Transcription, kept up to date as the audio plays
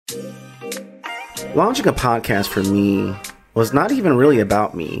Launching a podcast for me was not even really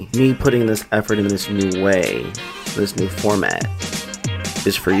about me. Me putting this effort in this new way, this new format,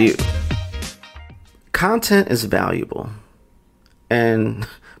 is for you. Content is valuable. And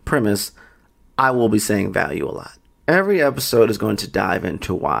premise, I will be saying value a lot. Every episode is going to dive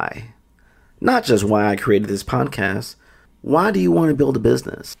into why. Not just why I created this podcast. Why do you want to build a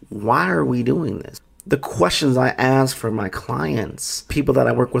business? Why are we doing this? The questions I ask for my clients, people that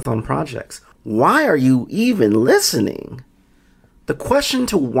I work with on projects. Why are you even listening? The question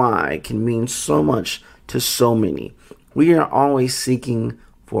to why can mean so much to so many. We are always seeking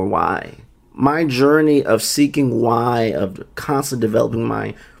for why. My journey of seeking why, of constantly developing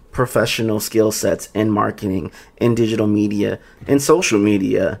my professional skill sets in marketing, in digital media, in social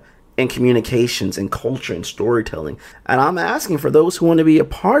media, in communications, in culture, and storytelling. And I'm asking for those who want to be a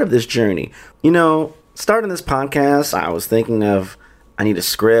part of this journey. You know, starting this podcast, I was thinking of, I need a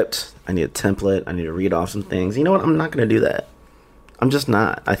script, I need a template, I need to read off some things. You know what? I'm not going to do that. I'm just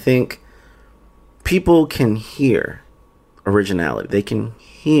not. I think people can hear originality. They can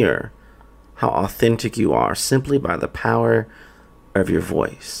hear how authentic you are simply by the power of your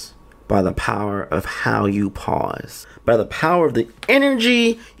voice, by the power of how you pause, by the power of the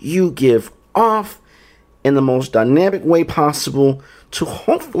energy you give off in the most dynamic way possible to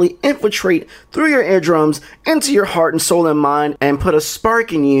hopefully infiltrate through your eardrums into your heart and soul and mind and put a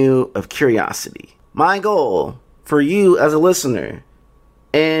spark in you of curiosity. My goal for you as a listener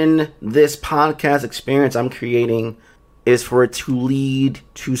in this podcast experience I'm creating is for it to lead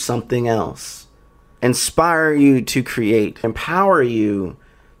to something else. Inspire you to create, empower you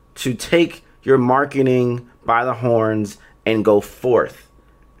to take your marketing by the horns and go forth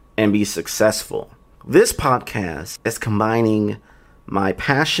and be successful. This podcast is combining my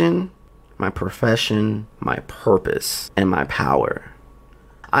passion, my profession, my purpose, and my power.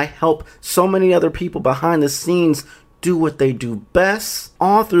 I help so many other people behind the scenes do what they do best,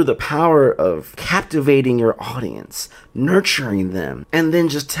 all through the power of captivating your audience, nurturing them, and then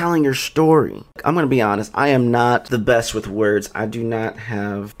just telling your story. I'm going to be honest, I am not the best with words. I do not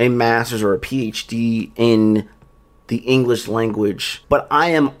have a master's or a PhD in the English language, but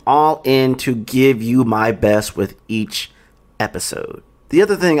I am all in to give you my best with each episode. The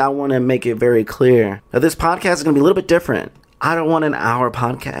other thing I want to make it very clear that this podcast is going to be a little bit different. I don't want an hour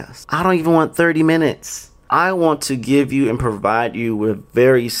podcast. I don't even want 30 minutes. I want to give you and provide you with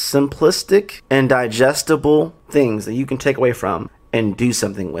very simplistic and digestible things that you can take away from and do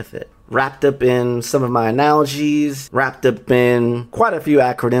something with it. Wrapped up in some of my analogies, wrapped up in quite a few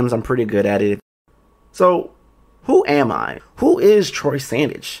acronyms. I'm pretty good at it. So, who am I? Who is Troy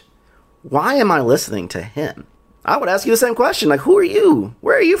Sandage? Why am I listening to him? I would ask you the same question. Like, who are you?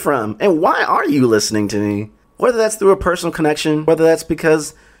 Where are you from? And why are you listening to me? Whether that's through a personal connection, whether that's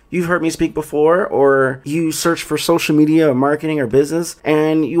because you've heard me speak before, or you search for social media or marketing or business,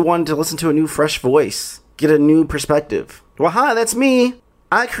 and you wanted to listen to a new fresh voice, get a new perspective. Well, hi, that's me.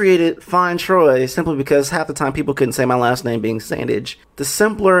 I created Find Troy simply because half the time people couldn't say my last name being Sandage. The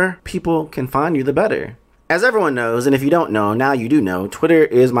simpler people can find you, the better. As everyone knows, and if you don't know, now you do know, Twitter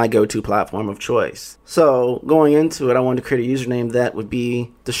is my go-to platform of choice. So going into it, I wanted to create a username that would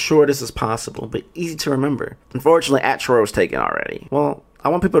be the shortest as possible, but easy to remember. Unfortunately, @Troy was taken already. Well, I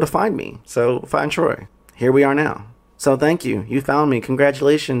want people to find me, so find Troy. Here we are now. So thank you. You found me.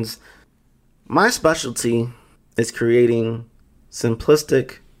 Congratulations. My specialty is creating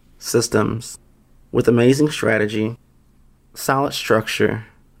simplistic systems with amazing strategy, solid structure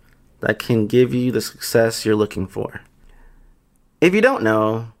that can give you the success you're looking for. If you don't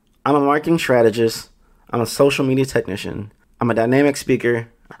know, I'm a marketing strategist. I'm a social media technician. I'm a dynamic speaker.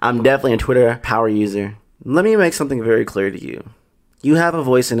 I'm definitely a Twitter power user. Let me make something very clear to you. You have a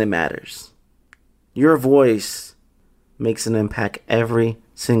voice and it matters. Your voice makes an impact every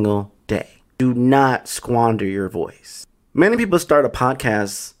single day. Do not squander your voice. Many people start a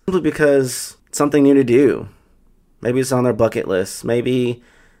podcast simply because it's something new to do. Maybe it's on their bucket list. Maybe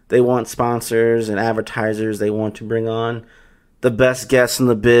they want sponsors and advertisers. They want to bring on the best guests in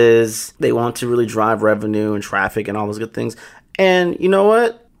the biz. They want to really drive revenue and traffic and all those good things. And you know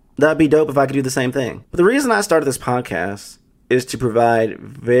what? That'd be dope if I could do the same thing. But the reason I started this podcast is to provide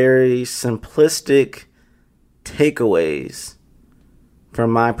very simplistic takeaways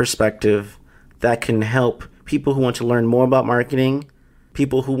from my perspective that can help people who want to learn more about marketing,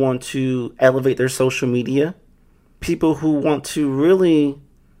 people who want to elevate their social media, people who want to really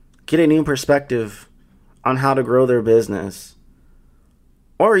get a new perspective on how to grow their business,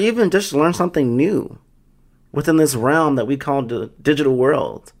 or even just learn something new within this realm that we call the digital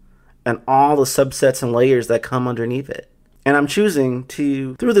world and all the subsets and layers that come underneath it. And I'm choosing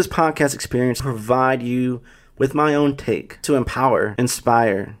to, through this podcast experience, provide you with my own take to empower,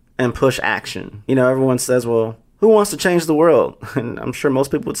 inspire, and push action. You know, everyone says, well, who wants to change the world? And I'm sure most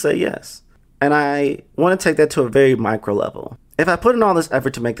people would say yes. And I want to take that to a very micro level. If I put in all this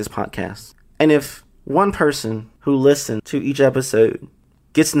effort to make this podcast, and if one person who listens to each episode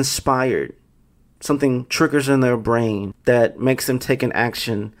gets inspired, something triggers in their brain that makes them take an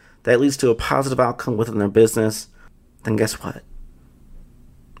action that leads to a positive outcome within their business, then guess what?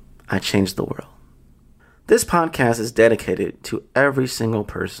 I changed the world. This podcast is dedicated to every single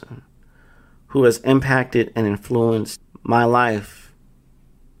person who has impacted and influenced my life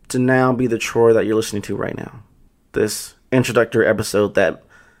to now be the Troy that you're listening to right now. This introductory episode that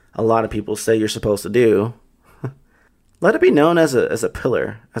a lot of people say you're supposed to do, let it be known as a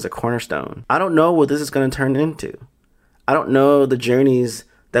pillar, as a cornerstone. I don't know what this is going to turn into. I don't know the journeys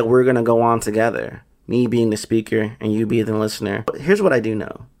that we're going to go on together, me being the speaker and you being the listener. But here's what I do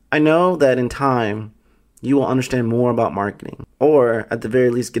know. I know that in time, you will understand more about marketing, or at the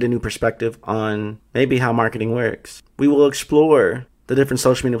very least get a new perspective on maybe how marketing works. We will explore the different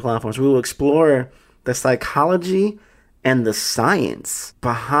social media platforms. We will explore the psychology and the science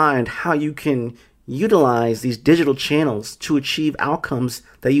behind how you can utilize these digital channels to achieve outcomes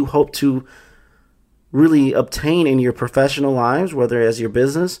that you hope to really obtain in your professional lives, whether as your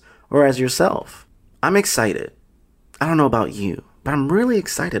business or as yourself. I'm excited. I don't know about you, but I'm really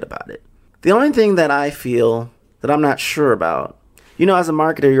excited about it. The only thing that I feel that I'm not sure about, you know, as a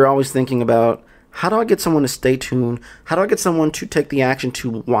marketer, you're always thinking about, how do I get someone to stay tuned? How do I get someone to take the action to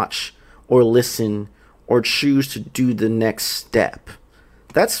watch or listen or choose to do the next step?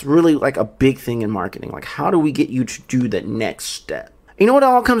 That's really like a big thing in marketing. Like, how do we get you to do the next step? You know what it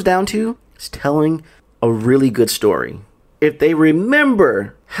all comes down to? It's telling a really good story. If they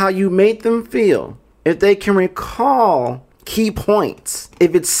remember how you made them feel, if they can recall key points,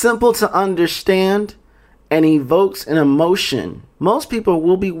 if it's simple to understand and evokes an emotion, most people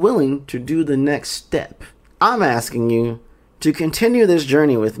will be willing to do the next step. I'm asking you to continue this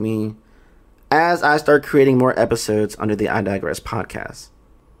journey with me as I start creating more episodes under the I Digress podcast.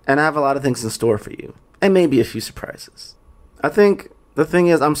 And I have a lot of things in store for you, and maybe a few surprises. I think the thing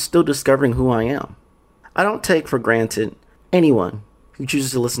is, I'm still discovering who I am. I don't take for granted anyone who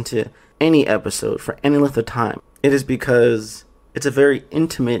chooses to listen to any episode for any length of time. It is because it's a very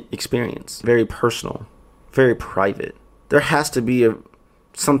intimate experience, very personal, very private. There has to be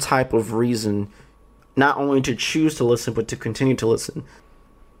some type of reason not only to choose to listen, but to continue to listen.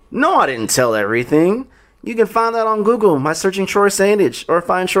 No, I didn't tell everything. You can find that on Google by searching Troy Sandage or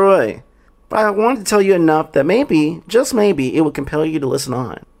Find Troy. But I wanted to tell you enough that maybe, just maybe, it would compel you to listen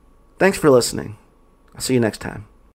on. Thanks for listening. I'll see you next time.